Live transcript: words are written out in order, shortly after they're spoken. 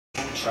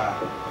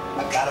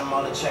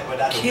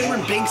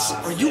Cameron Banks,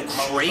 are you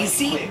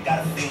crazy?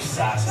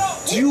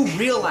 Do you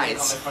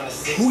realize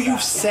who you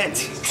sent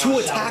to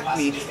attack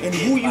me and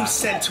who you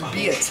sent to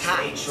be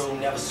attacked?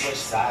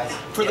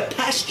 For the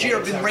past year,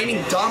 I've been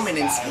reigning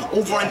dominance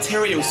over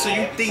Ontario, so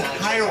you think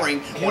hiring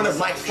one of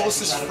my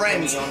closest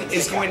friends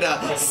is going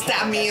to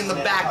stab me in the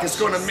back, is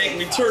going to make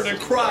me turn and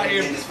cry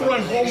and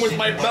run home with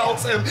my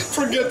belts and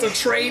forget the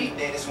train?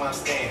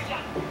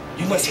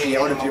 You must be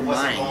out of your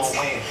mind.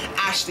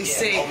 Ashley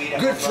say,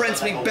 good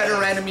friends make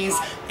better enemies,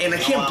 and I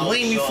can't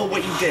blame you for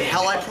what you did.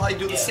 Hell, I'd probably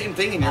do the same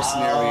thing in your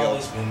scenario.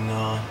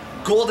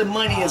 Gold and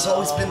money has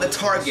always been the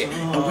target,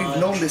 and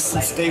we've known this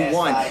since day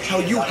one, how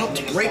you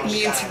helped break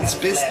me into this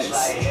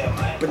business.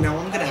 But now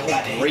I'm gonna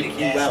help break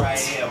you out.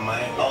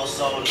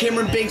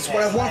 Cameron Banks,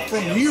 what I want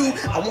from you,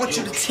 I want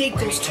you to take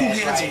those two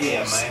hands of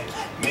yours,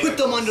 put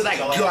them under that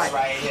gut,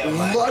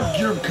 lug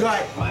your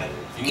gut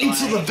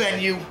into the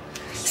venue,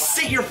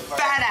 sit your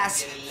fat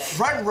ass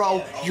front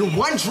row, your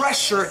one dress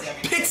shirt,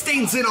 pit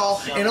stains and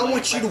all, and I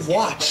want you to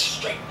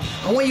watch.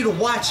 I want you to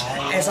watch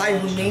as I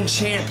remain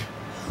champ.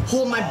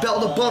 Hold my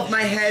belt above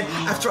my head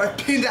after I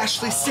pinned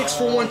Ashley 6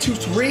 for 1, 2,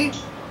 3,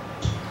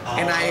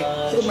 and I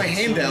hold my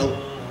hand out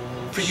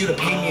for you to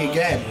pay me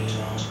again.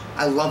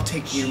 I love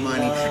taking your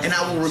money, and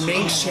I will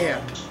remain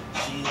champ.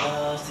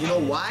 You know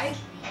why?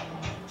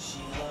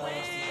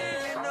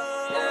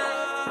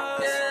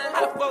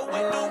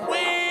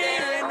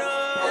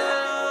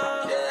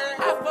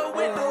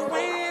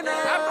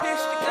 I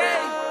pitched the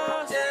game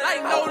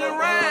like Nolan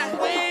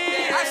Ryan.